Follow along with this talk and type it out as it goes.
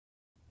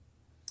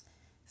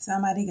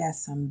Somebody got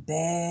some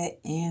bad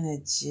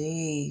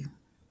energy.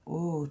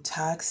 Ooh,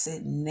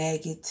 toxic,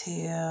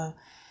 negative,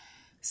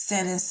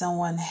 sending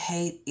someone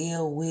hate,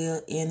 ill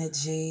will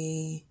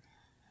energy.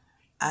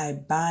 I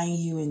bind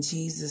you in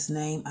Jesus'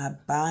 name. I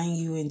bind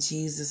you in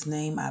Jesus'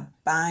 name. I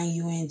bind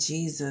you in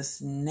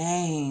Jesus'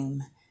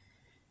 name.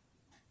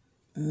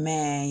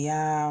 Man,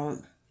 y'all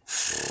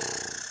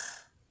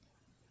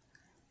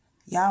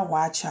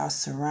watch y'all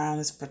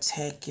surroundings,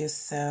 protect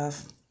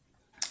yourself.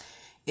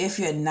 If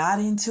you're not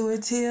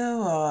intuitive,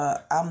 or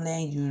I'm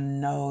letting you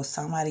know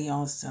somebody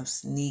on some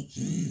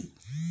sneaky,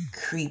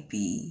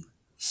 creepy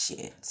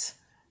shit,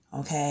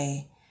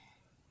 okay?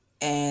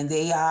 And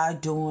they are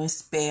doing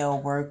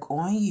spell work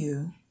on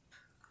you.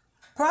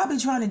 Probably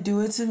trying to do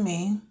it to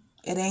me.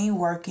 It ain't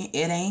working.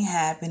 It ain't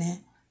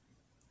happening.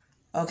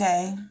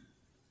 Okay?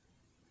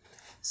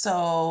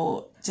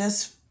 So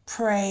just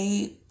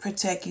pray,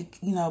 protect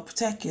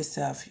protect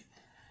yourself.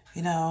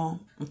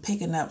 I'm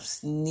picking up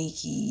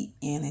sneaky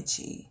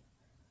energy.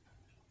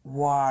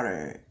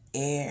 Water,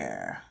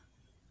 air,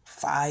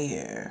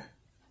 fire,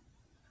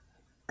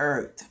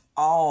 earth,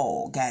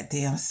 all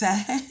goddamn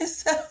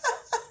signs.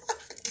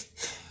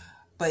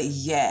 But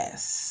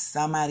yes,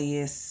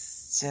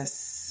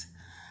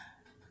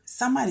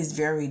 somebody's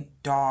very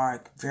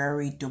dark,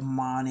 very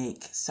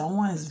demonic.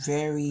 Someone is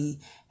very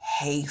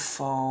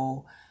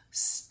hateful,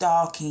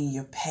 stalking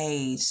your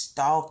page,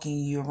 stalking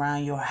you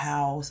around your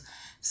house.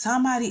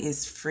 Somebody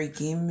is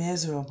freaking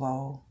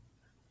miserable.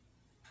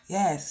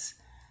 Yes.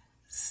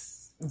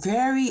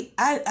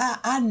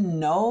 I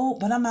know,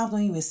 but I'm not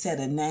going to even say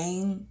the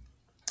name.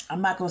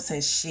 I'm not going to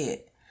say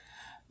shit.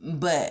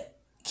 But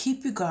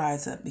keep your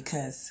guards up,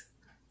 because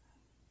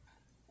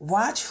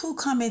watch who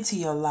come into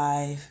your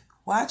life.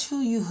 Watch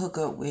who you hook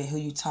up with, who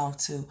you talk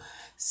to.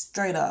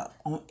 Straight up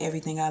on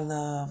everything I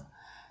love.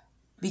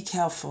 Be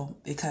careful,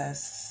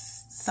 because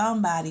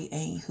somebody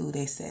ain't who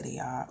they say they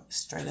are.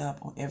 Straight up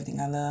on everything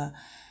I love.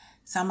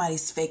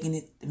 Somebody's faking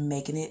it,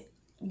 making it.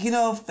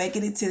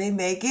 Faking it till they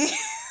make it.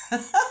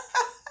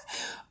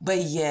 But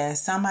yeah,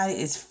 somebody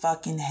is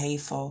fucking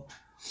hateful.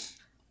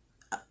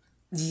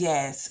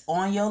 Yes,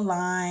 on your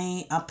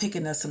line, I'm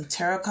picking up some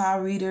tarot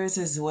card readers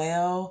as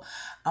well.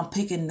 I'm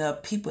picking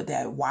up people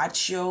that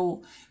watch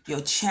your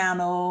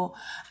channel.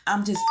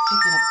 I'm just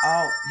picking up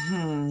all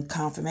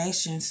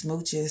confirmation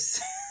smooches.